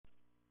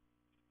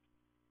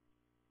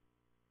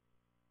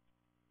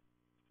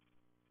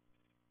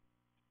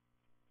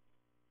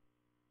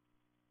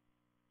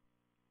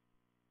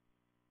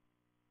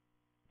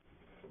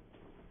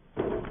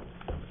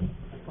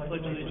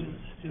pledge allegiance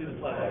to the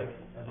flag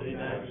of the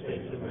United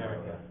States of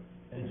America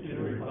and to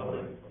the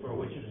republic for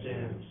which it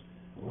stands,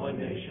 one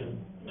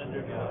nation,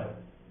 under God,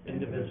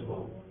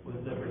 indivisible, with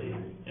liberty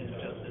and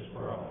justice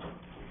for all.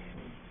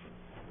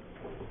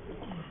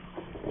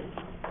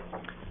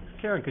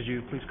 Karen, could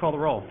you please call the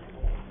roll?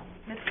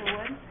 Mr.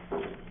 Wood?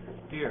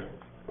 Here.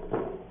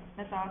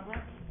 Ms.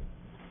 Osler?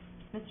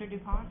 Mr.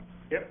 DuPont?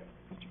 Yep.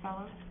 Mr.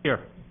 Fellows?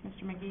 Here.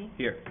 Mr. McGee?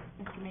 Here.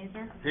 Mr.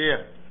 Mazer?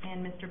 Here.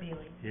 And Mr.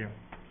 Bealey? Here.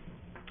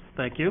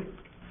 Thank you.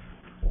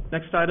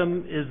 Next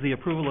item is the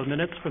approval of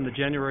minutes from the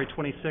January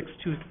 26,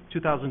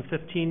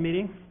 2015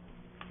 meeting.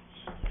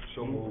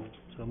 So moved.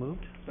 So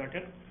moved.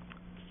 Second.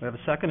 We have a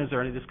second. Is there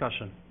any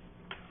discussion?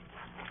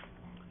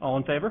 All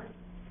in favor?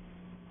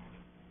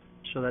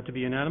 Show that to be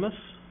unanimous.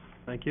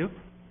 Thank you.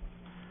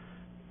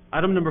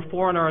 Item number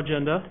 4 on our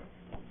agenda,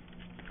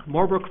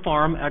 Moorbrook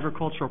Farm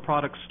Agricultural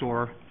Products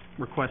Store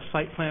requests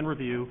site plan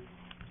review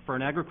for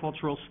an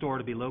agricultural store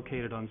to be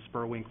located on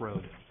Spurwink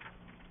Road.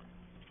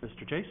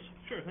 Mr. Chase?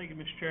 Sure, thank you,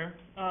 Mr. Chair.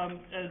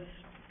 As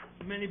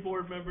many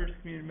board members,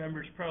 community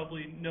members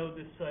probably know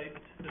this site,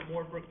 the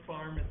Moorbrook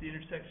Farm at the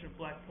intersection of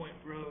Black Point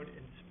Road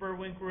and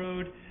Spurwink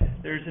Road.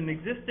 There's an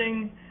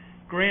existing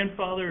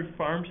grandfathered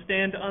farm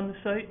stand on the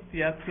site.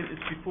 The applicant is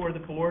before the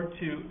board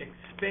to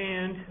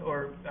expand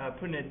or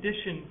put an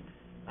addition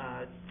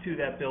to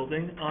that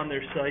building on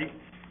their site,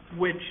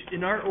 which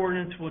in our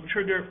ordinance will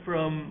trigger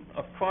from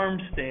a farm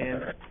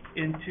stand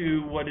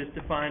into what is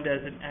defined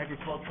as an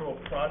agricultural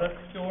product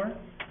store.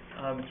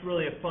 It's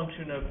really a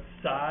function of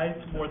size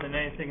more than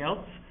anything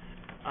else.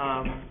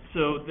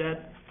 So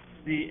that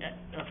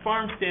a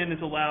farm stand is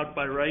allowed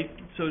by right,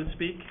 so to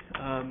speak,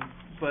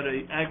 but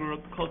an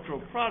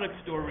agricultural product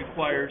store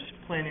requires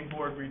planning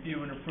board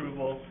review and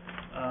approval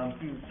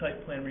through the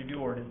site plan review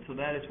ordinance. So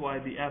that is why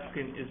the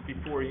applicant is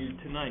before you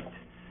tonight.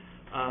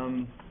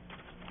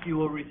 You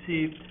will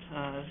receive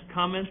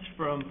comments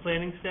from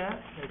planning staff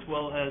as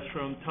well as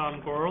from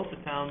Tom Gorel,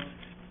 the town's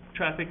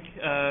traffic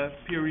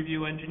peer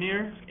review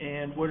engineer,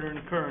 and Woodard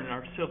and Kern,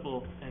 our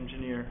civil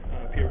engineer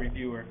peer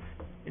reviewer.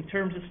 In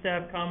terms of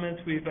staff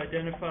comments, we've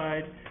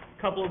identified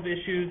a couple of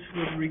issues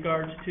with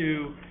regards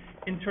to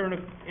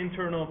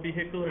internal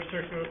vehicular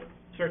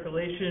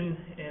circulation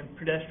and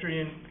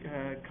pedestrian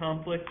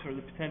conflicts or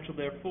the potential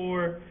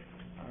therefore,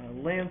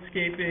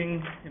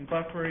 landscaping and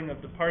buffering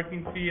of the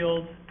parking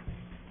field,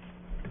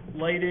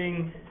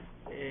 lighting,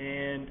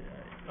 and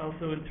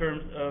also in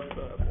terms of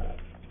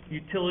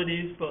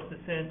utilities, both the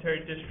sanitary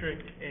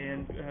district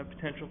and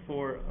potential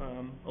for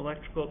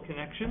electrical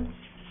connections.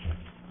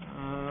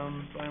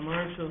 By and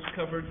large, those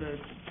covered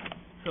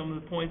some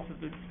of the points of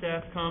the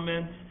staff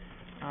comments,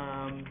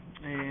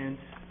 and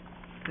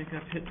I think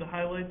I've hit the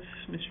highlights,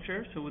 Mr.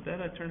 Chair. So with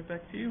that, I turn it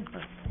back to you.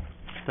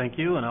 Thank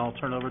you, and I'll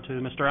turn it over to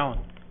Mr. Allen.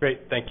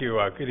 Great, thank you.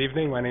 Good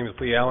evening. My name is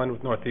Lee Allen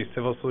with Northeast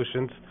Civil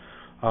Solutions.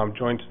 I'm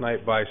joined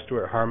tonight by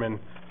Stuart Harmon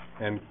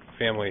and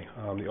family,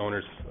 the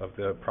owners of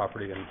the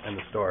property and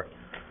the store.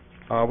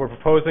 We're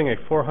proposing a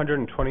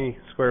 420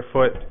 square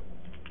foot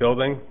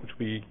building, which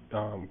we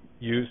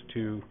use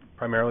to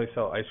primarily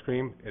sell ice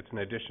cream. It's an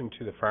addition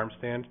to the farm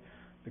stand.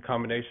 The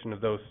combination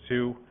of those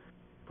two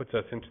puts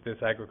us into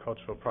this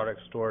agricultural product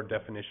store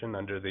definition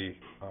under the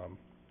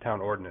town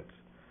ordinance.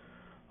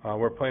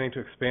 We're planning to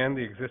expand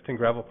the existing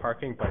gravel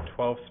parking by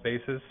 12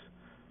 spaces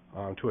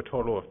to a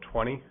total of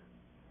 20.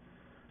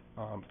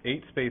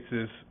 8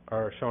 spaces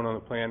are shown on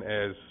the plan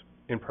as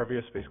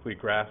impervious, basically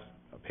grass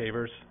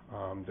pavers,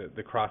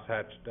 the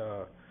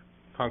crosshatched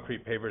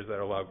concrete pavers that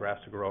allow grass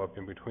to grow up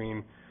in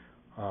between.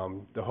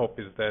 The hope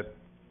is that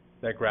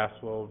that grass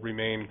will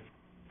remain,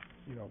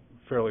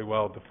 fairly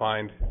well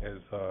defined, as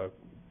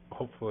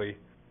hopefully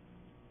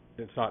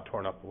it's not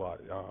torn up a lot.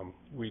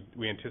 We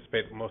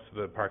anticipate most of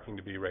the parking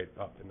to be right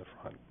up in the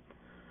front.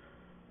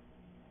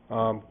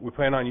 We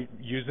plan on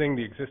using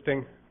the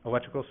existing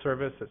electrical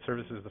service that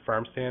services the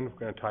farm stand. We're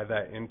going to tie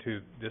that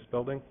into this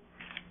building.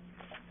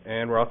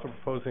 And we're also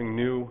proposing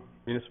new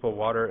municipal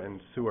water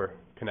and sewer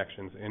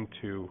connections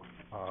into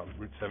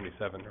Route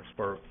 77 or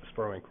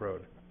Spurwink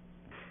Road.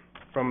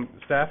 From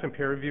staff and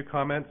peer review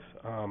comments,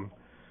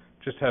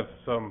 just have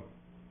some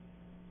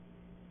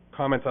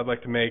comments I'd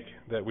like to make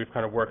that we've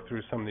kind of worked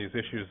through some of these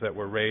issues that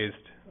were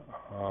raised.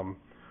 One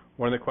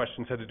of the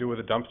questions had to do with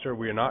a dumpster.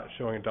 We are not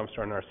showing a dumpster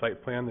on our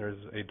site plan.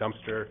 There's a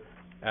dumpster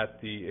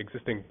at the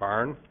existing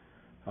barn.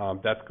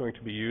 That's going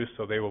to be used,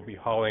 so they will be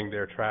hauling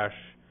their trash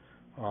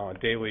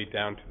daily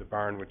down to the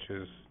barn, which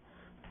is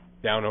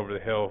down over the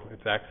hill.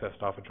 It's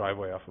accessed off a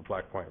driveway off of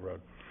Black Point Road.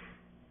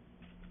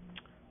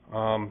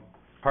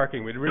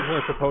 Parking. We'd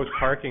originally proposed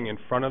parking in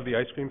front of the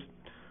ice cream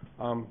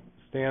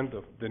stand,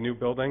 the new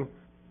building.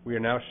 We are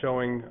now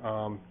showing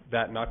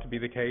that not to be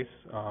the case,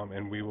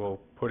 and we will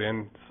put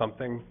in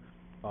something,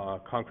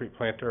 concrete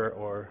planter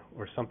or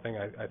something,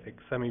 I think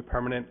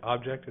semi-permanent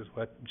object is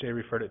what Jay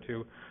referred it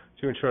to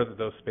ensure that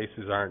those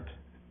spaces aren't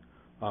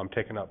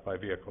taken up by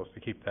vehicles, to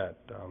keep that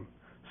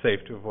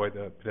safe, to avoid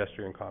the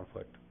pedestrian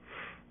conflict.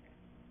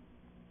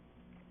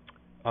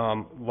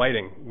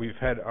 Lighting. We've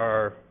had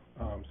our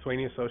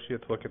Swaney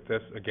Associates look at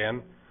this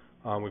again.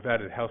 We've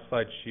added house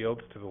slide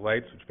shields to the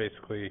lights, which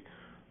basically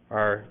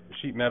are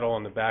sheet metal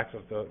on the back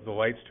of the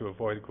lights to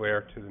avoid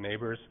glare to the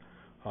neighbors.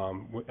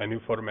 A new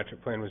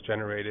photometric plan was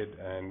generated,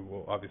 and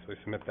we'll obviously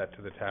submit that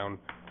to the town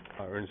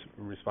in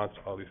response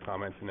to all these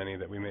comments and any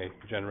that we may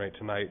generate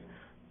tonight.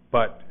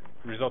 But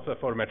the results of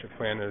the photometric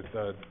plan is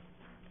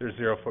there's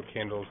 0-foot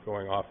candles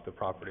going off the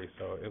property,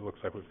 so it looks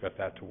like we've got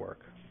that to work.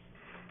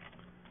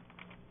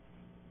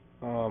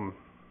 One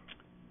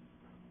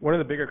of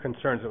the bigger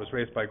concerns that was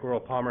raised by Goral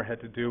Palmer had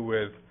to do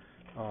with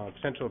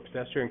potential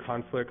pedestrian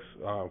conflicts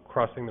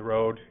crossing the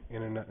road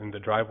in the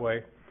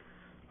driveway.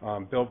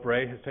 Bill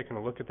Bray has taken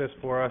a look at this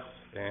for us,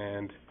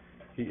 and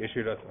he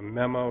issued us a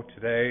memo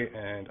today,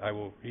 and I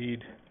will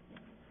read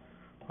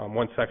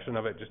one section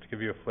of it just to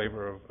give you a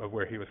flavor of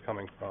where he was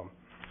coming from.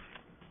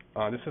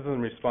 This is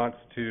in response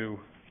to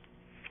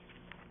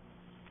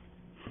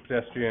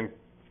pedestrian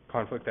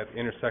conflict at the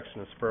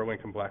intersection of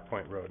Spurwink and Black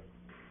Point Road.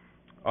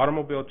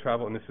 Automobile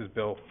travel, and this is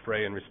Bill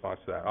Bray in response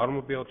to that,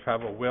 automobile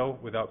travel will,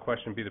 without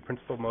question, be the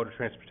principal mode of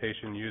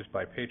transportation used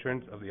by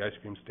patrons of the ice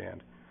cream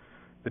stand.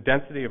 The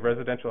density of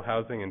residential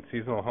housing and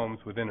seasonal homes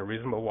within a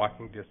reasonable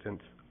walking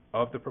distance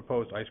of the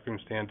proposed ice cream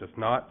stand does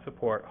not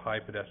support high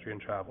pedestrian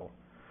travel.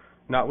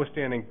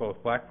 Notwithstanding,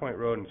 both Black Point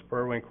Road and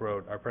Spurwink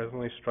Road are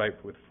presently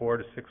striped with 4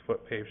 to 6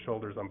 foot paved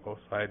shoulders on both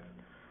sides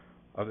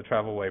of the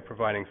travelway,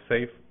 providing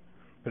safe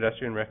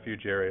pedestrian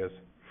refuge areas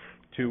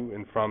to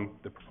and from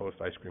the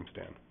proposed ice cream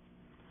stand.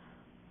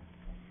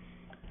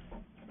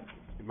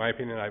 In my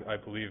opinion, I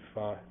believe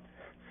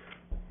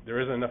there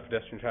isn't enough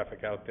pedestrian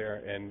traffic out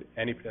there, and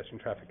any pedestrian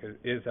traffic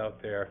is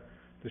out there.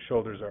 The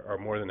shoulders are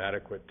more than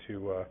adequate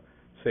to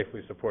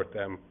safely support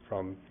them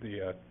from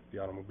the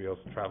automobiles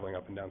traveling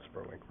up and down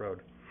Spurwink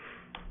Road.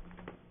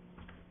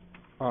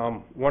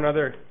 One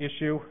other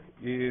issue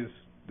is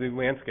the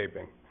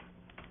landscaping.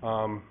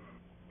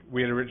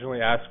 We had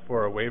originally asked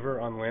for a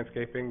waiver on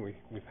landscaping.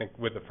 We think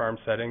with the farm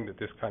setting that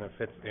this kind of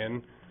fits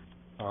in,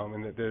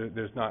 and that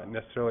there's not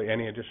necessarily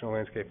any additional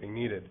landscaping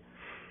needed.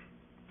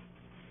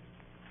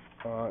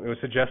 It was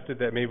suggested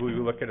that maybe we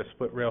would look at a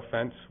split rail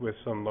fence with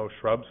some low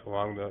shrubs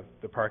along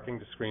the parking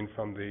to screen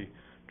from the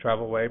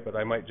travelway, but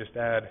I might just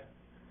add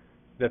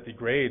that the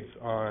grades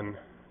on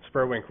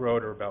Spurwink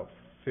Road are about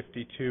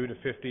 52 to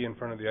 50 in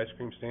front of the ice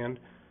cream stand.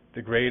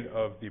 The grade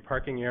of the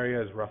parking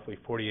area is roughly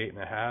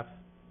 48.5.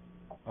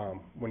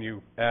 When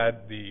you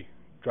add the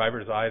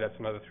driver's eye, that's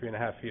another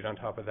 3.5 feet on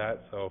top of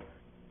that. So,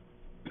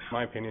 in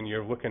my opinion,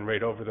 you're looking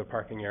right over the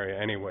parking area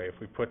anyway. If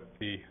we put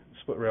the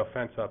split rail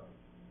fence up,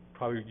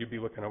 probably you'd be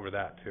looking over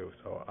that too.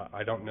 So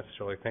I don't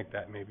necessarily think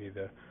that may be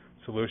the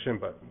solution,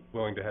 but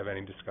willing to have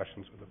any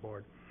discussions with the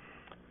board.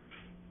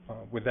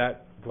 With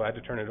that, glad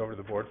to turn it over to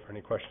the board for any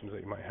questions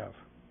that you might have.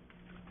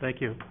 Thank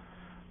you.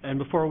 And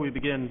before we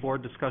begin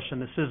board discussion,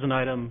 this is an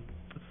item,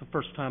 it's the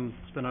first time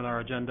it's been on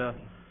our agenda,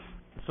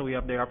 so we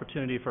have the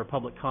opportunity for a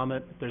public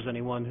comment. If there's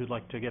anyone who'd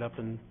like to get up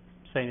and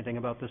say anything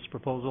about this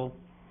proposal,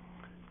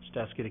 just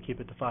ask you to keep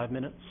it to 5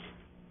 minutes.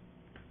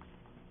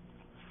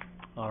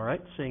 All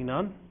right, seeing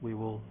none, we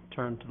will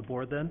turn to the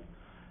board then.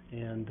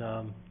 And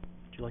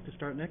would you like to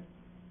start, Nick?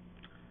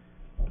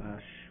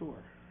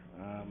 Sure.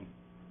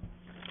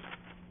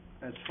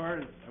 As far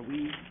as,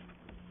 we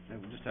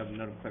just have a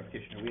note of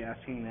clarification, are we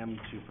asking them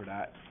to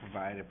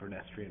provide a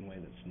pedestrian way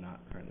that's not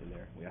currently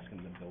there? Are we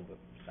asking them to build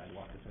a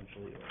sidewalk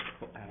essentially, or a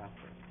footpath,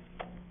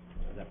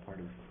 or is that part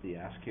of the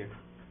ask here?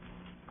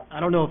 I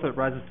don't know if it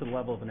rises to the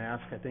level of an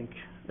ask. I think,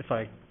 if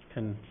I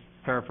can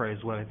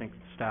paraphrase what I think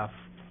staff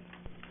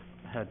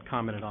had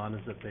commented on,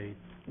 is that they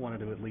wanted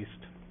to at least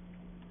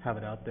have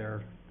it out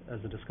there as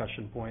a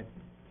discussion point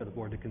for the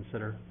board to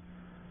consider.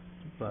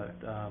 But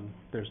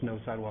there's no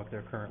sidewalk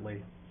there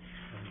currently.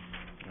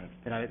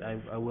 And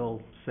I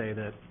will say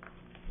that,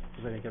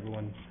 because I think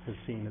everyone has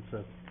seen,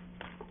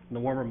 in the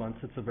warmer months,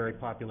 it's a very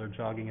popular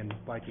jogging and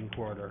biking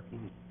corridor.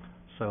 Mm-hmm.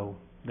 So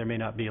there may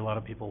not be a lot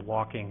of people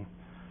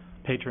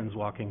patrons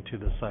walking to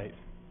the site,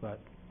 but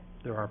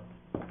there are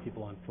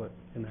people on foot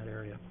in that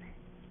area.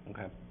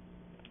 Okay.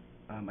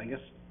 I guess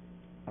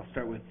I'll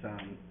start with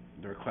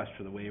the request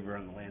for the waiver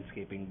on the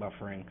landscaping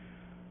buffering.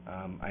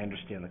 I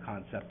understand the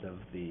concept of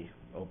the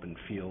open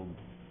field.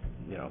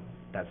 You know,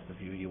 that's the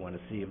view you want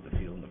to see of the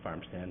field and the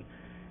farm stand,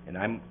 and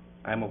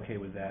I'm okay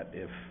with that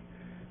if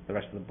the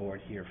rest of the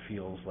board here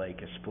feels like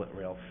a split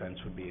rail fence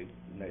would be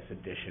a nice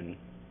addition.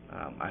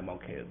 I'm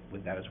okay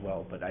with that as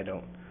well, but I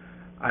don't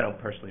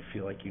personally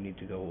feel like you need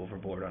to go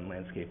overboard on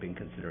landscaping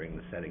considering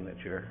the setting that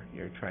you're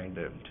trying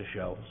to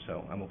show.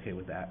 So I'm okay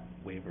with that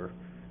waiver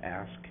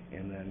ask.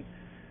 And then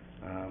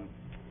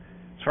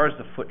as far as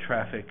the foot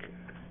traffic,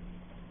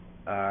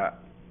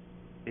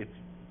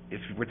 if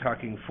we're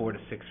talking 4 to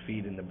 6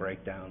 feet in the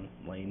breakdown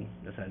lane,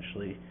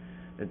 essentially,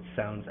 it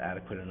sounds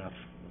adequate enough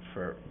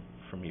for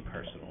me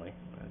personally.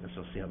 I guess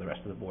we'll see how the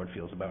rest of the board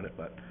feels about it,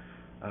 but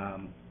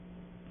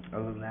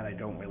other than that, I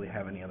don't really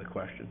have any other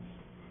questions.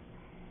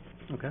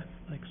 Okay,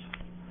 thanks.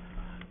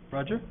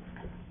 Roger?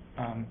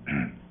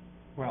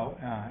 Well,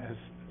 as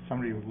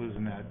somebody who lives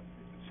in that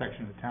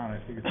section of town, I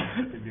think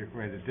it'd be a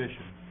great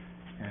addition.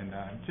 And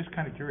just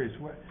kind of curious,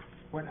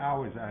 what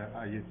hours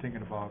are you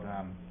thinking about,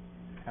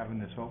 having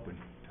this open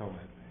till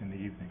in the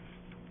evening?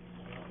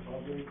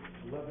 Probably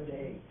 11 to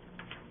 8.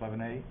 11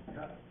 to 8?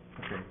 Yeah.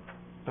 Okay.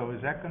 So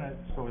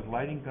is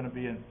lighting gonna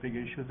be a big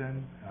issue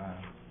then?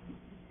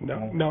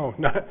 No,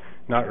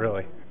 not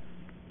really.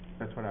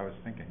 That's what I was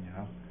thinking, you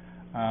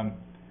know.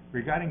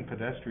 Regarding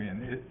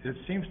pedestrian, it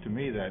seems to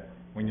me that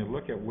when you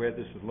look at where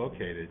this is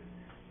located,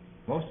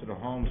 most of the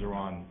homes are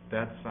on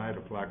that side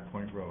of Black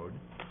Point Road,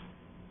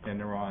 and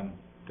they're on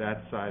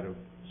that side of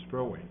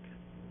Spurwink.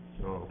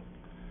 So,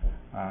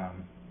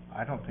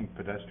 I don't think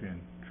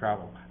pedestrian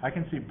travel. I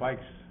can see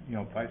bikes,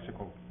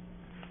 bicycle,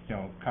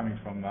 coming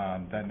from,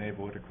 that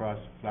neighborhood across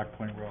Black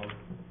Point Road,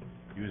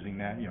 using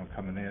that,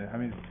 coming in. I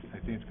mean, I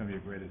think it's gonna be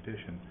a great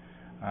addition.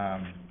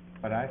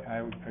 But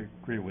I would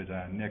agree with,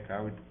 Nick.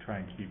 I would try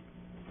and keep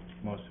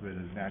most of it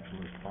as natural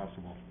as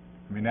possible.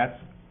 I mean, that's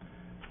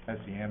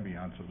the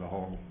ambiance of the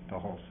whole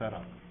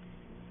setup.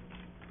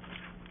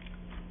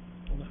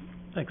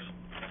 Thanks.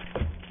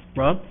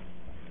 Rob?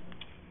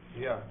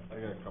 Yeah, I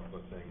got a couple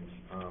of things.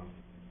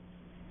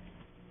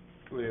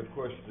 Well, of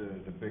course,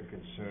 the big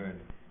concern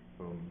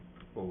from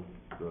both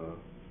the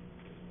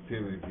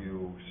peer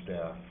review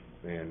staff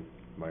and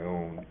my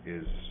own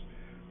is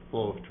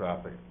flow of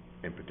traffic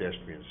and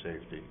pedestrian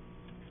safety.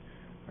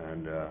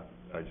 And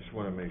I just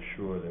want to make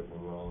sure that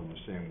we're all in the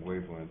same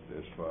wavelength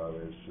as far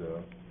as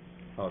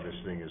how this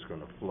thing is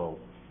going to flow.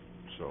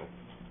 So,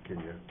 can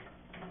you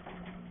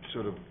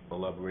sort of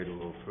elaborate a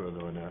little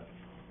further on that?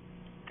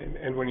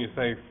 And when you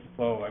say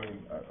flow, I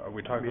mean, are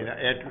we talking about?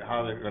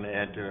 How they're going to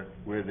enter,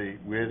 where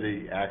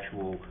the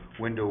actual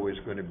window is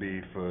going to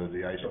be for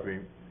the ice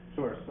cream?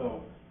 Sure,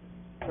 so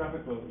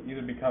traffic will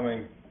either be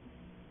coming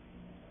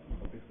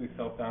basically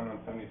southbound on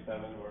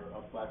 77 or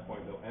up Black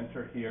Point. They'll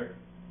enter here,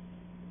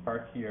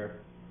 park here,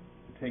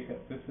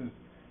 this is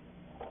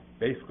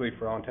basically,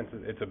 for all intents,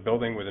 it's a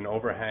building with an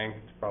overhang.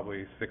 It's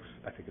probably 6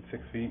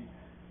 feet.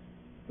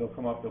 They'll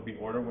come up, there'll be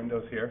order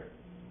windows here.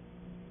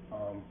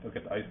 They'll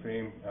get the ice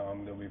cream.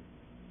 There'll be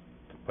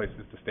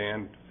places to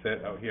stand,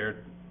 sit out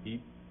here,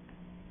 eat,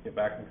 get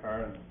back in the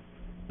car,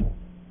 and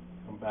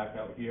come back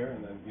out here,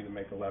 and then either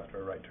make a left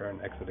or a right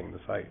turn exiting the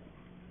site.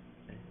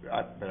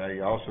 But I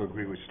also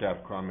agree with staff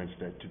comments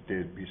that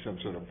there'd be some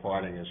sort of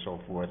plotting and so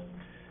forth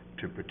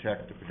to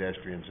protect the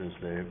pedestrians as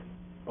they...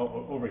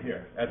 Over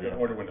here, at the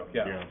order window,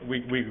 yeah. We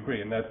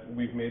agree, and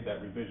we've made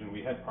that revision.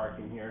 We had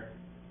parking here.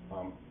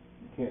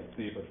 You can't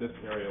see, but this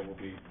area will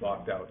be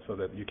blocked out so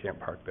that you can't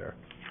park there.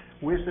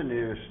 Where's the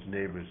nearest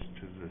neighbors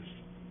to this?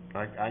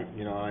 I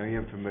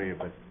am familiar,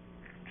 but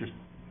just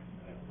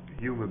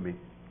humor me.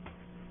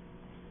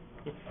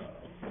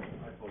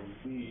 I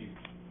believe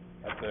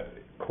at the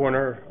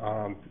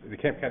corner, the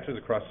camp catcher's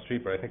across the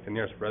street, but I think the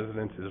nearest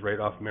residence is right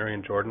off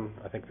Marion Jordan.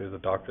 I think there's a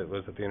doctor that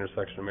lives at the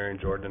intersection of Marion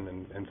Jordan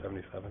and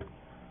 77.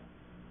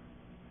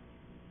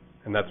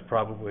 And that's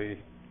probably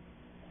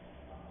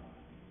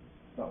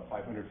about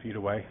 500 feet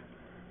away.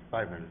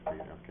 500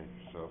 feet, okay.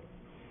 So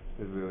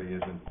there really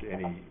isn't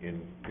any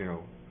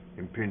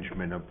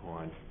impingement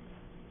upon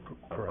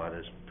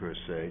abutters per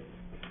se.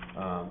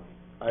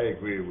 I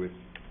agree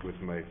with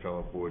my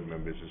fellow board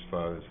members as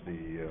far as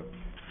the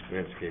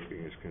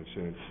landscaping is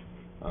concerned.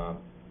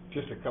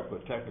 Just a couple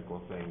of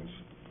technical things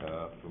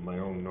for my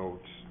own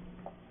notes.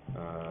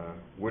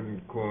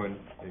 Wooden Corn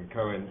and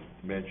Curran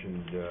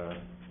mentioned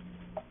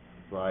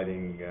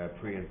providing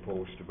pre- and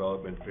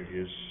post-development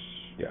figures.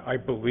 Yeah, I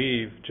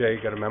believe Jay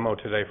got a memo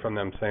today from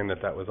them saying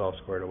that was all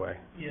squared away.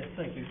 Yes,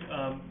 thank you.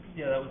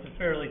 Yeah, that was a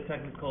fairly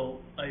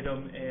technical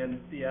item, and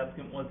the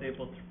applicant was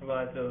able to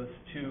provide those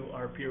to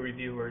our peer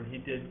reviewer, and he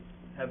did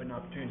have an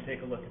opportunity to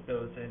take a look at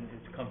those, and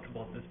is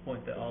comfortable at this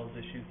point that all his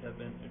issues have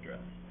been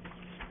addressed.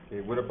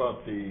 Okay, what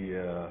about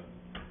the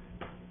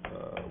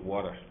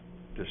water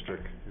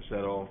district? Has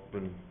that all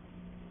been,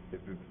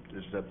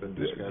 has that been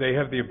discussed? They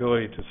have the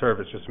ability to serve.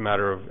 It's just a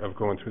matter of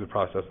going through the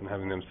process and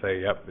having them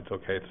say, yep, it's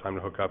okay, it's time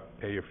to hook up,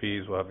 pay your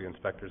fees. We'll have the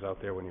inspectors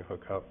out there when you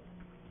hook up.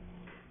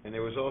 And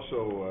there was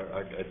also,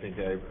 I think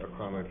I have a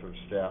comment from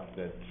staff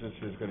that since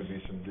there's going to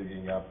be some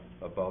digging up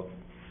about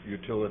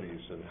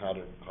utilities and how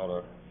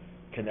to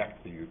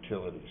connect the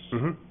utilities.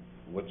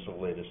 Mm-hmm. What's the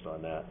latest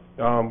on that?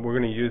 We're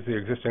going to use the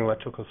existing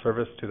electrical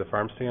service to the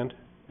farm stand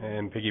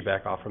and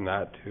piggyback off from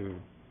that to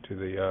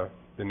the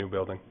new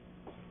building.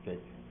 Okay.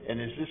 And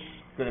is this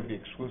going to be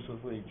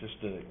exclusively just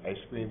ice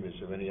cream? Is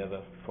there any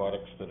other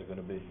products that are going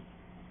to be?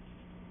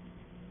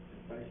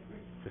 Ice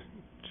cream.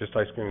 Just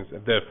ice cream.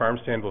 The farm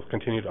stand will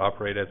continue to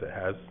operate as it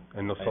has,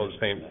 and they'll sell the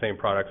same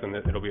products, and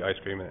it'll be ice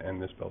cream in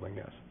this building,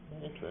 yes.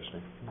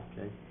 Interesting.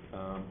 Okay.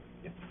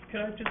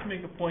 Can I just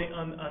make a point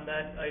on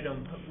that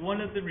item? One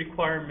of the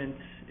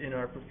requirements in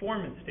our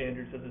performance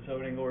standards of the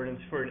zoning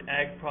ordinance for an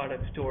ag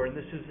product store, and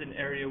this is an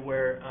area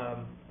where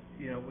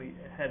we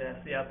had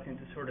asked the applicant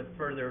to sort of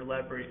further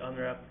elaborate on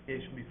their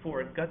application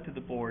before it got to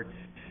the board,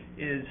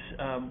 is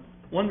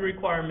one of the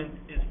requirements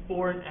is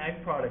for an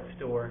ag product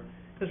store,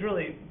 because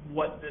really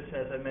what this,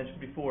 as I mentioned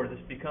before,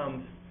 this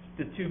becomes,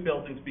 the two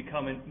buildings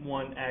become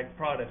one ag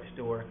product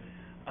store.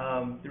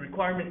 The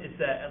requirement is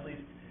that at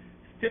least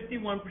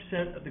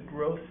 51% of the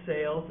gross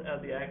sales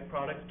of the ag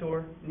product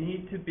store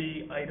need to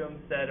be items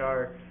that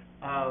are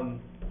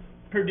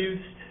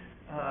produced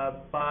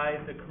by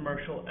the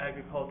commercial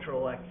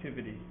agricultural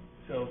activity,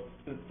 so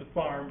the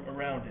farm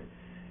around it.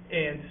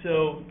 And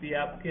so the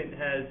applicant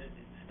has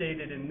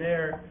stated in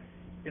their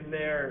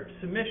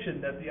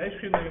submission that the ice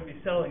cream they're going to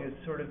be selling is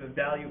sort of a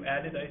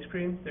value-added ice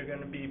cream. They're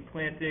going to be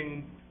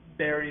planting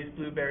berries,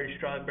 blueberries,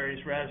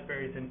 strawberries,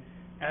 raspberries, and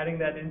adding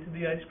that into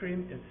the ice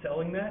cream and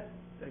selling that,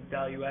 a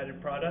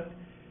value-added product.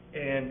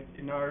 And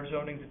in our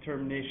zoning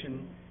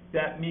determination,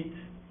 that meets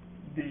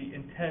the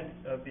intent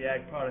of the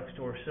ag product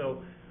store.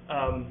 So,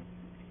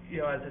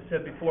 as I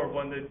said before,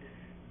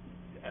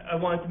 I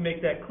wanted to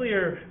make that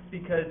clear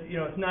because,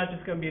 it's not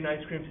just going to be an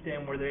ice cream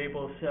stand where they're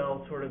able to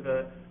sell sort of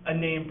a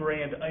name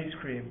brand ice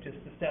cream, just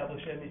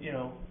establish any,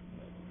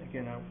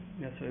 again, I don't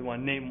necessarily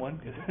want to name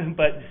one,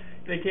 but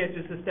they can't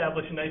just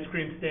establish an ice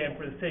cream stand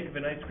for the sake of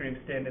an ice cream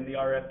stand in the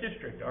RF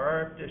district.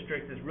 Our RF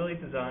district is really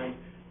designed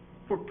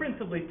for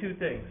principally two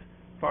things,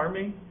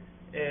 farming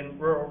and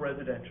rural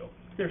residential.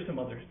 There's some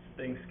other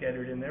things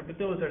scattered in there, but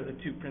those are the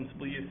two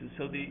principal uses.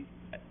 So the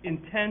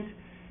intent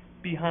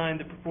behind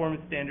the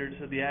performance standards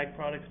of the ag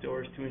product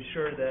store is to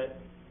ensure that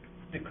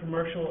the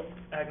commercial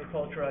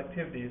agricultural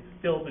activity is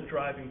still the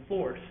driving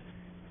force.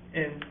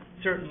 And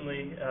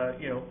certainly,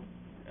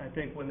 I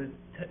think when the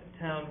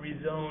town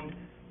rezoned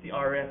the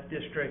RF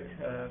district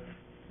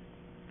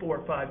 4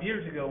 or 5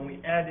 years ago, and we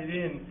added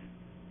in,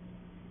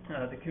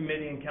 the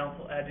committee and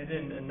council added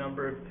in a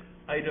number of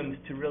items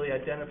to really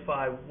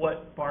identify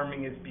what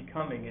farming is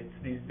becoming. It's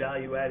these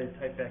value-added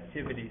type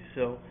activities.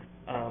 So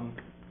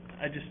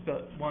I just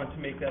wanted to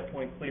make that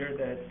point clear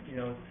that,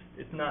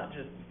 it's not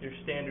just your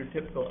standard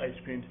typical ice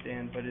cream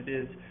stand, but it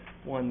is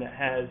one that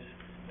has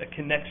a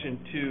connection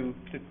to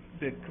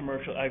the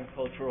commercial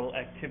agricultural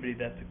activity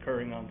that's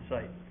occurring on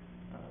site.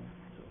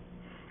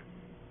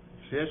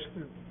 Is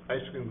the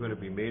ice cream going to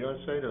be made on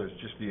site, or is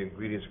just the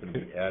ingredients going to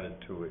be added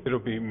to it? It'll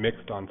be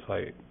mixed on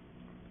site.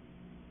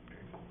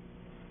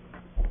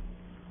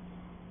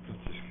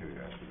 Just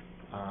curiosity.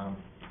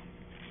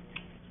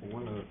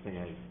 One other thing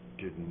I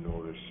didn't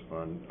notice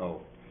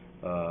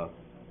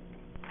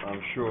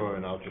I'm sure,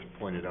 and I'll just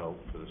point it out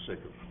for the sake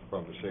of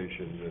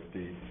conversation, that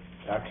the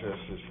access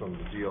is from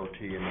the DOT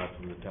and not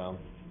from the town.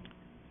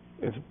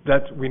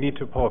 We need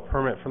to pull a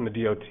permit from the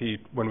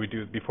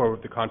DOT before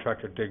the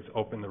contractor digs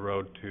open the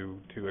road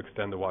to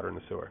extend the water in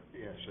the sewer.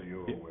 Yeah, so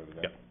you're aware of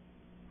that. Yep.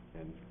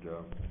 And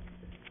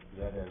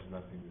that has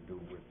nothing to do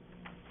with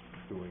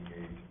doing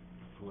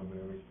a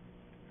preliminary?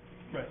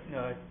 Right,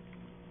 no,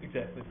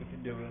 exactly, we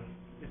can do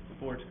it if the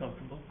board's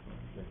comfortable.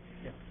 Okay.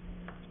 Yeah.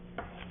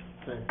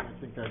 I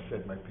think I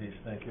said my piece,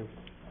 thank you.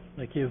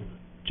 Thank you.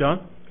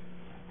 John?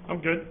 I'm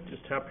good,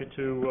 just happy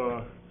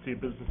to see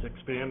business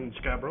expand in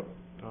Scarborough,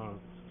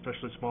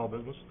 especially small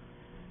business.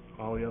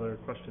 All the other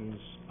questions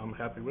I'm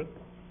happy with.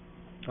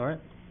 All right.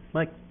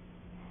 Mike?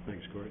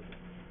 Thanks, Corey.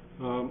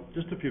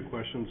 Just a few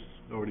questions,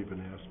 already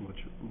been asked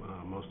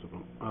most of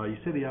them. You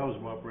say the hours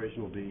of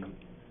operation will be...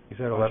 He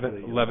said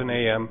 11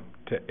 a.m.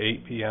 to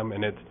 8 p.m.,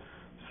 and it's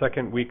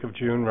second week of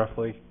June,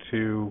 roughly,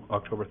 to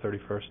October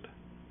 31st.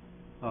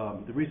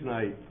 The reason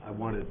I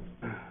wanted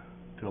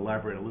to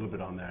elaborate a little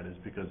bit on that is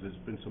because there's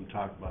been some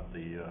talk about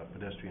the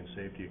pedestrian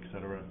safety, et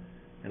cetera,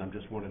 and I'm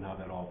just wondering how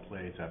that all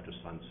plays after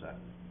sunset.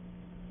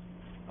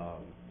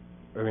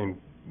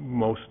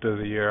 Most of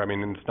the year,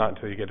 it's not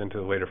until you get into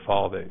the later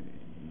fall that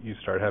you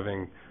start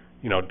having,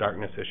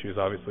 darkness issues.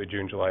 Obviously,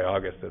 June, July,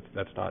 August,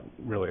 that's not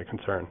really a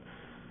concern.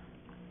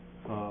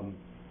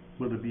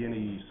 Will there be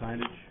any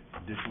signage,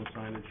 additional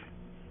signage?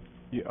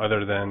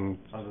 Other than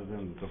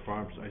the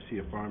farms, I see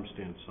a farm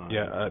stand sign.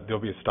 Yeah,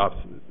 there'll be a stop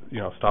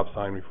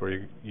sign before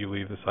you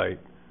leave the site.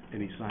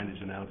 Any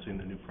signage announcing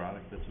the new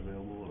product that's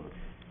available,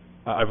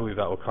 or? I believe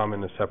that will come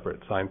in a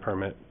separate sign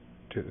permit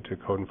to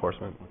code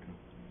enforcement. Okay.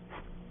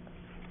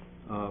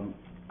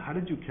 How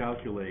did you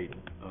calculate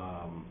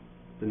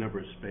the number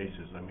of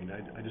spaces?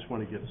 I just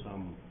want to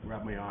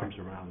wrap my arms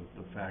around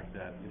the fact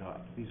that,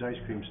 these ice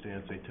cream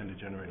stands, they tend to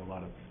generate a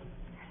lot of,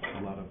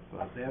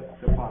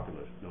 they're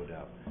popular, no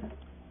doubt.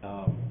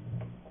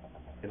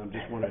 And I'm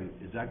just wondering,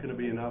 is that going to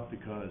be enough?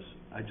 Because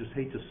I just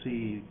hate to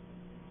see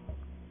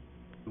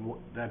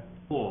that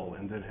full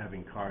and then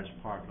having cars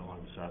parked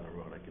along the side of the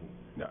road.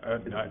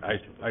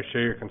 I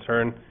share your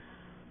concern.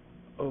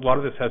 A lot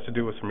of this has to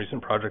do with some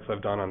recent projects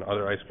I've done on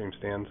other ice cream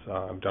stands.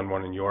 I've done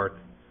one in York.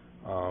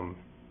 I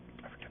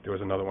forget, there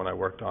was another one I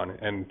worked on.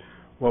 And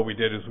what we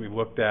did is we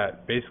looked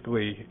at,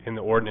 basically in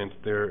the ordinance,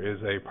 there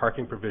is a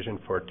parking provision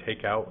for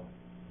takeout,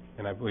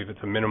 and I believe it's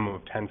a minimum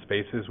of 10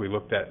 spaces. We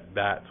looked at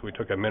that, so we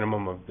took a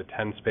minimum of the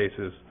 10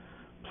 spaces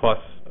plus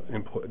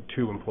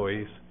 2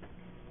 employees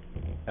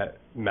at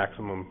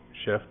maximum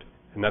shift,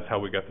 and that's how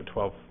we got the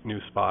 12 new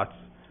spots.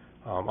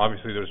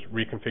 Obviously, there's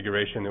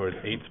reconfiguration. There was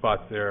 8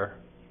 spots there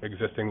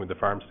existing with the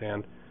farm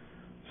stand.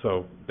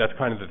 So that's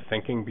kind of the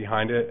thinking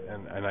behind it,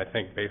 and I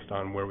think based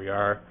on where we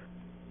are,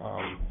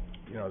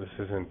 you know, this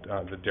isn't,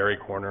 the dairy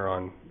corner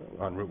on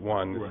Route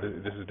 1.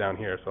 Right. This is down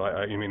here, so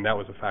I mean, that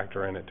was a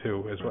factor in it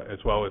too, as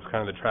well as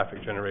kind of the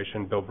traffic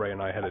generation. Bill Bray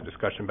and I had a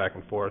discussion back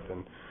and forth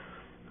and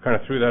kind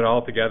of threw that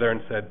all together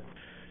and said,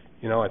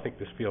 you know, I think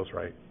this feels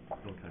right.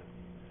 Okay.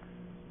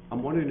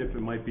 I'm wondering if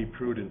it might be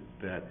prudent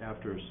that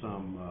after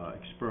some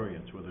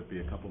experience, whether it be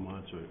a couple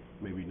months or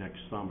maybe next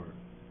summer,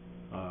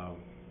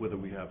 whether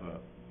we have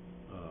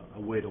a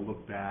way to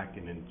look back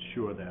and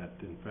ensure that,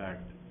 in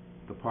fact,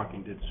 the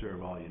parking did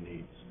serve all your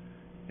needs,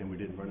 and we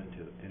didn't run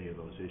into any of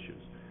those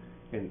issues.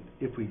 And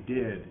if we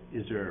did,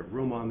 is there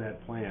room on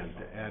that plan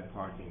to add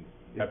parking,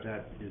 if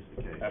that is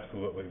the case?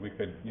 Absolutely. We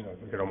could, you know,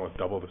 we could almost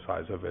double the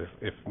size of it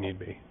if need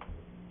be.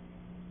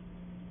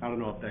 I don't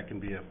know if that can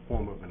be a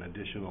form of an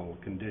additional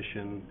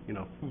condition, you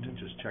know, to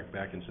just check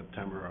back in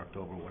September,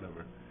 October,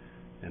 whatever,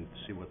 and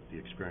see what the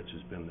experience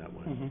has been that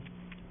way.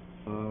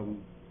 Can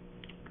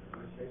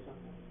I say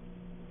something?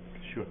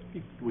 Sure.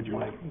 Would you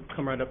mind?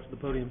 Come right up to the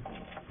podium.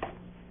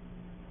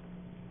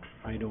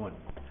 How you doing?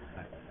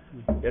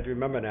 You have to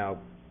remember now,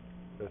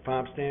 the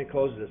farm stand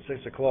closes at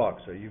 6 o'clock,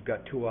 so you've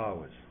got 2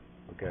 hours,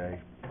 okay?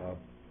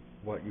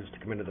 What used to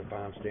come into the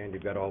farm stand,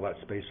 you've got all that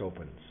space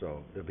open,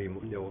 so there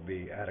will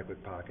be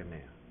adequate parking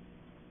there.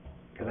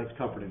 Well, that's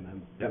comforting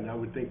then. Yep. And I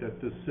would think that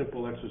this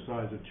simple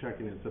exercise of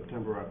checking in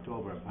September,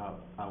 October,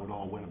 how it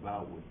all went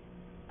about would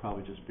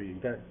probably just be,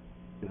 Okay.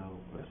 you know,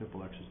 a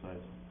simple exercise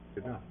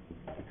Good enough.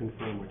 to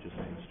confirm what you're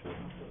saying is true.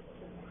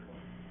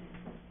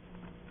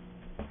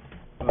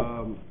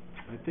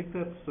 I think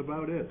that's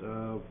about it.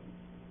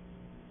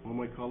 All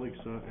my colleagues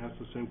asked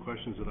the same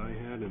questions that I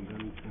had and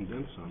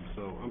then some.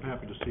 So I'm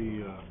happy to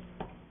see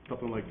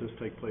something like this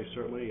take place,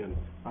 certainly, and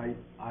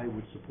I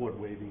would support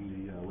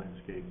waiving the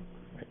landscape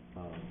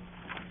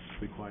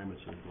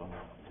requirements as well,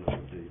 you know,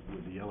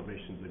 with the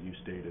elevations that you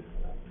stated.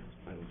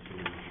 I don't see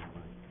any reason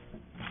why.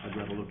 I'd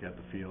rather look at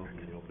the field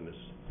and the openness,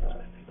 et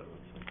cetera.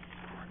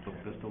 So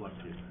best of luck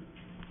to you.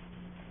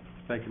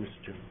 Thank you,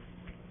 Mr. Chairman.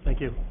 Thank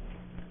you.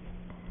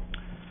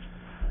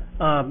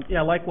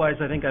 Yeah, likewise,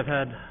 I think I've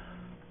had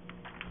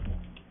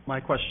my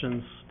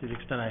questions, to the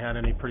extent I had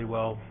any, pretty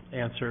well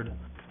answered.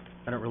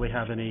 I don't really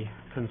have any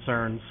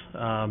concerns.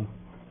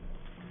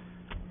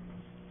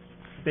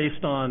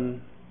 Based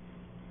on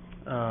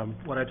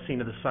what I've seen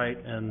of the site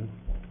and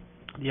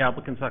the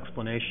applicant's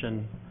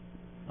explanation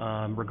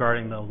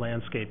regarding the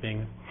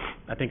landscaping,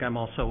 I think I'm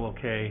also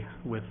okay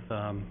with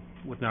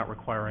not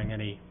requiring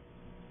any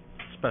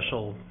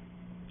special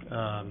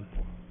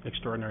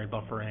extraordinary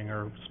buffering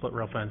or split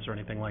rail fence or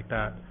anything like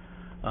that.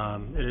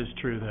 It is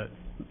true that,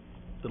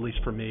 at least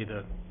for me,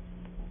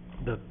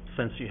 the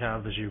sense you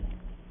have as you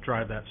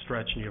drive that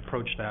stretch and you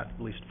approach that,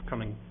 at least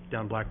coming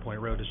down Black Point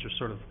Road, is just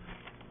sort of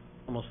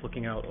almost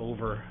looking out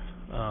over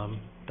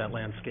that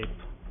landscape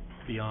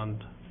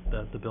beyond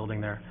the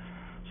building there.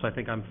 So I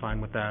think I'm fine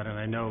with that, and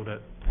I know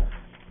that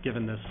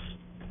given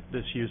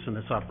this use and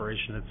this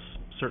operation,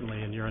 it's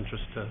certainly in your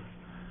interest to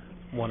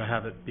want to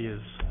have it be as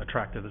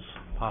attractive as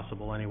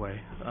possible anyway.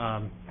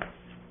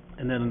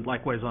 And then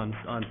likewise on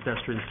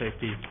pedestrian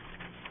safety,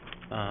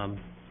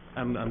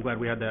 I'm glad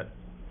we had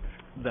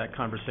that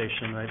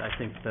conversation. I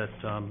think that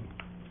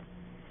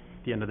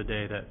at the end of the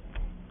day that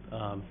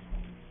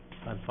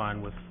I'm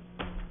fine with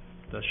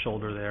the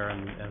shoulder there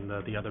and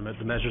the other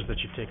the measures that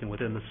you've taken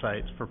within the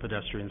site for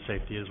pedestrian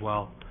safety as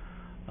well.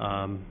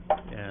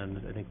 And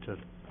I think to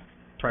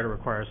try to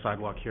require a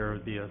sidewalk here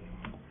would be a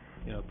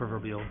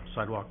proverbial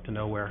sidewalk to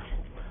nowhere,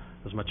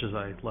 as much as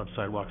I love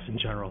sidewalks in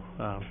general.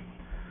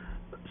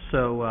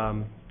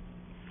 So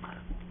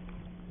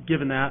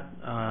given that,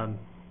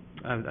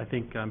 I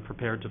think I'm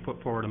prepared to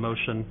put forward a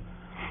motion.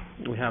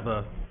 We have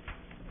a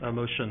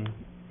motion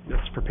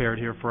that's prepared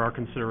here for our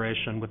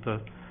consideration with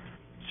a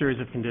series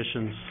of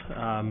conditions.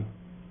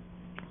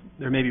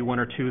 There may be one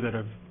or two that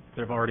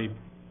have already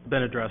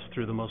been addressed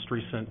through the most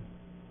recent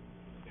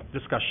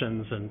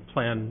discussions and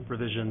plan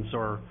revisions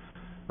or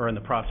in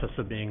the process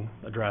of being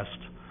addressed.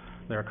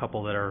 There are a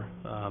couple that are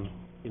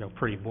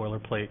pretty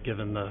boilerplate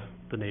given the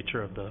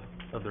nature of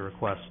the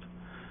request.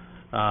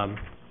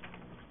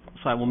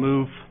 So I will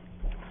move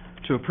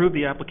to approve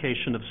the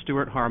application of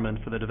Stuart Harmon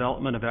for the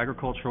development of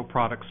agricultural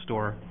products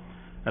store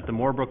at the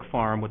Moorbrook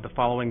Farm with the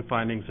following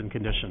findings and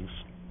conditions.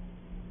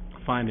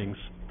 Findings.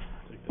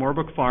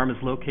 Moorbrook Farm is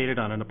located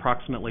on an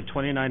approximately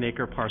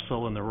 29-acre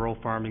parcel in the rural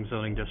farming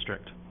zoning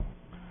district.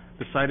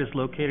 The site is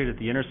located at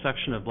the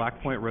intersection of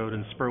Black Point Road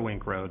and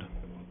Spurwink Road.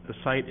 The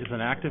site is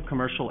an active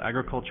commercial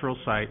agricultural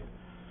site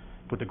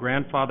with a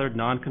grandfathered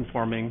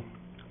non-conforming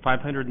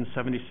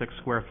 576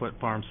 square foot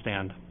farm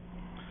stand.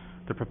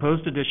 The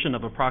proposed addition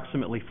of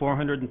approximately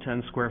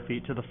 410 square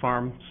feet to the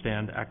farm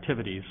stand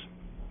activities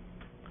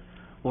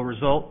will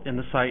result in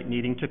the site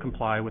needing to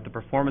comply with the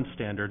performance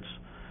standards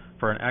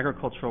for an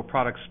agricultural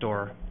product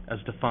store as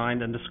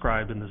defined and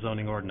described in the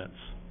zoning ordinance.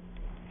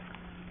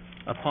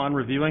 Upon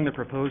reviewing the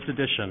proposed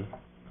addition,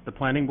 the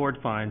planning board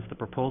finds the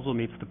proposal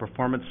meets the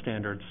performance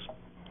standards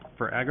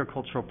for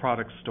agricultural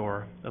product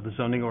store of the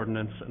zoning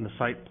ordinance and the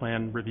site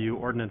plan review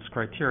ordinance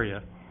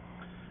criteria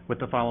with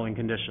the following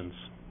conditions.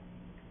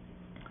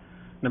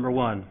 Number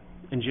 1,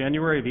 in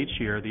January of each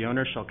year, the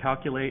owner shall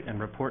calculate and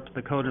report to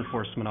the Code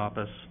Enforcement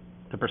Office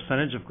the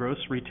percentage of gross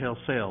retail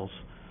sales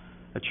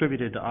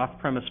attributed to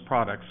off-premise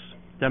products,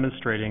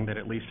 demonstrating that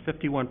at least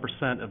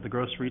 51% of the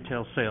gross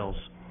retail sales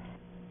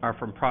are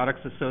from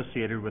products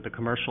associated with a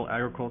commercial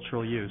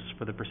agricultural use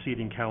for the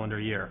preceding calendar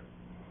year.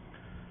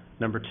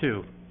 Number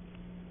 2,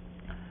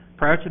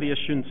 prior to the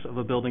issuance of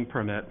a building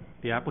permit,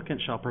 the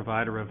applicant shall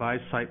provide a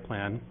revised site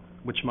plan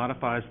which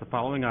modifies the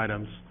following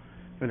items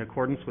in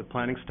accordance with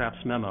planning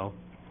staff's memo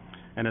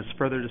and is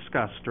further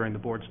discussed during the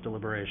board's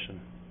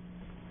deliberation.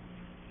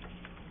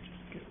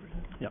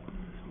 Yep.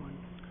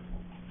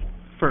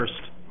 First,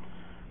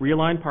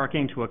 realign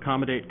parking to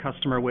accommodate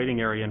customer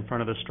waiting area in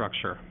front of the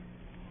structure.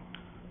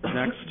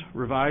 Next,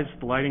 revise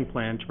the lighting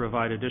plan to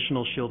provide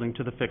additional shielding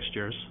to the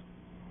fixtures.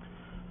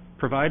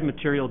 Provide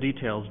material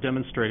details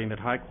demonstrating that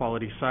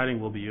high-quality siding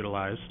will be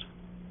utilized.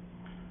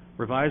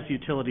 Revise the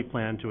utility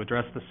plan to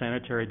address the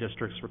sanitary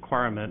district's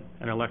requirement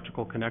and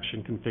electrical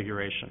connection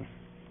configuration.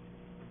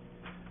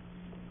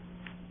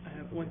 I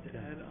have one to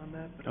add on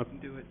that, but I can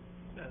do it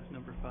as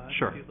number 5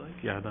 Sure. if you'd like.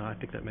 Yeah, no, I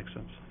think that makes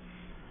sense.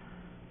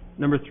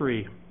 Number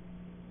 3,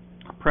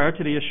 prior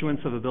to the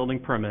issuance of a building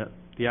permit,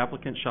 the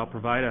applicant shall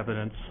provide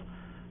evidence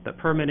that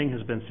permitting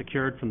has been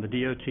secured from the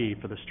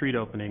DOT for the street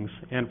openings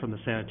and from the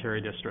sanitary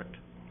district.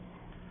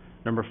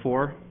 Number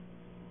 4,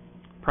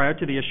 prior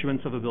to the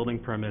issuance of a building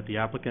permit, the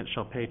applicant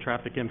shall pay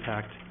traffic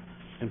impact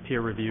and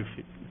peer review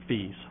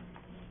fees.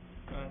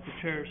 At the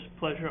chair's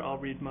pleasure, I'll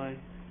read my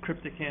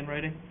cryptic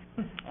handwriting.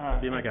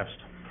 Be my guest.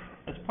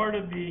 As part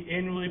of the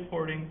annual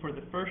reporting for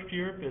the first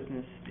year of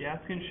business, the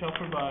applicant shall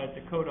provide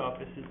the code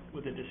office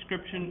with a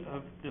description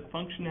of the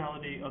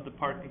functionality of the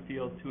parking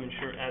field to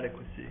ensure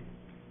adequacy.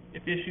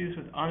 If issues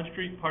with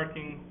on-street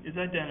parking is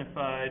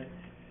identified,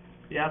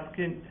 the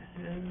applicant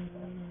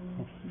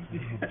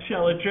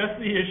shall address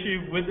the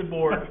issue with the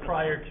board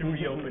prior to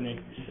reopening.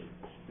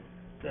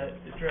 Does that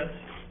address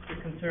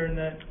the concern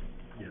that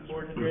the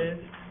board had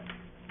raised?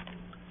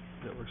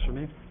 That works for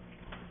me.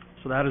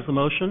 So that is the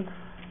motion.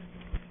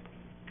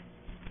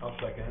 I'll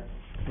second it.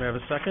 We have a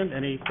second.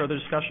 Any further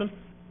discussion?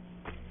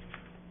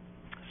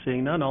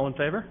 Seeing none, all in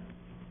favor?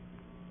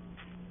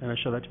 And I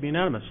show that to be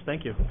unanimous.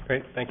 Thank you.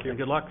 Great, thank you. And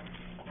good luck.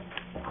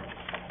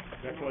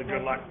 Definitely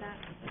good luck.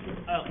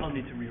 I'll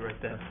need to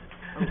rewrite that.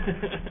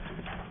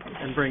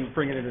 And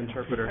bring in an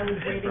interpreter. I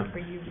was waiting for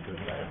you to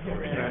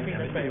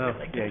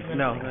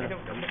No.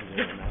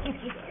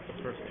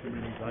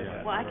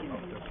 Well, I can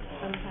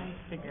sometimes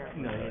figure out.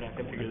 No, you're not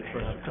going to figure this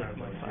first out.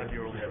 My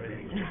 5-year-old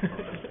writing.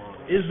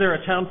 Is there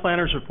a town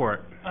planner's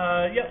report?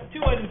 Yeah,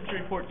 2 items to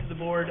report to the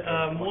board.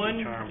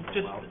 One,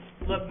 just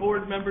let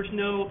board members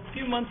know, a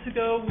few months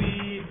ago,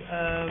 we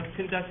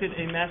conducted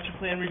a master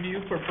plan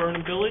review for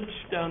Burnham Village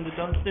down the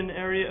Dunstan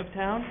area of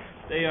town.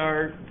 They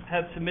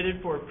have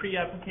submitted for a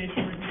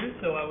pre-application review,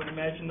 so I would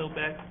imagine they'll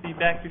be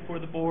back before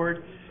the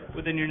board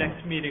within your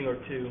next meeting or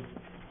 2.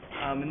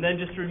 And then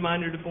just a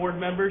reminder to board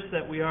members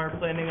that we are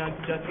planning on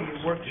conducting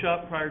a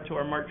workshop prior to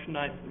our March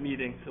 9th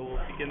meeting. So we'll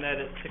begin that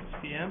at 6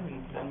 p.m.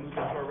 and then move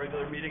into our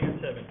regular meeting at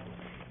 7.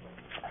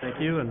 Thank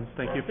you, and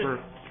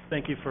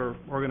thank you for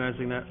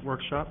organizing that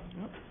workshop.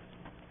 Yep.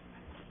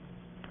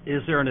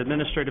 Is there an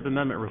administrative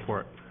amendment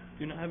report?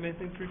 Do not have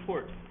anything to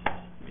report this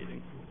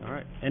meeting. All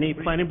right. Any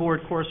planning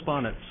board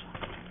correspondence?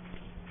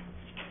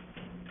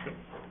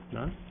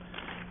 None?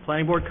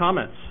 Planning board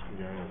comments?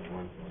 Yeah, I have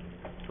one.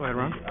 Go ahead,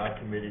 Ron. Our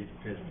committee,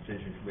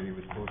 transportation committee,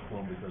 was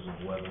postponed because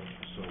of weather,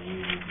 so we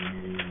will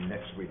be meeting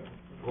next week,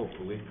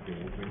 hopefully, there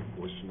won't be any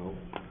more snow.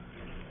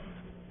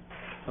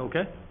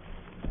 Okay.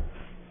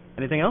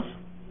 Anything else?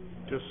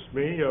 Just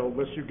me, I'll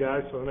miss you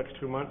guys for the next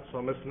 2 months,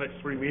 I'll miss the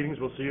next 3 meetings,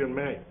 we'll see you in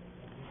May.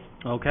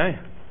 Okay.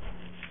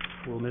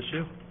 We'll miss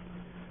you.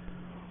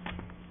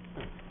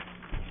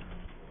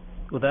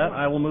 With that,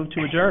 I will move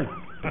to adjourn.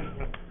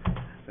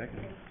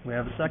 Second. We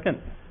have a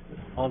second.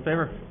 All in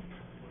favor?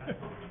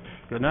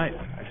 Good night.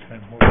 I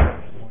spent more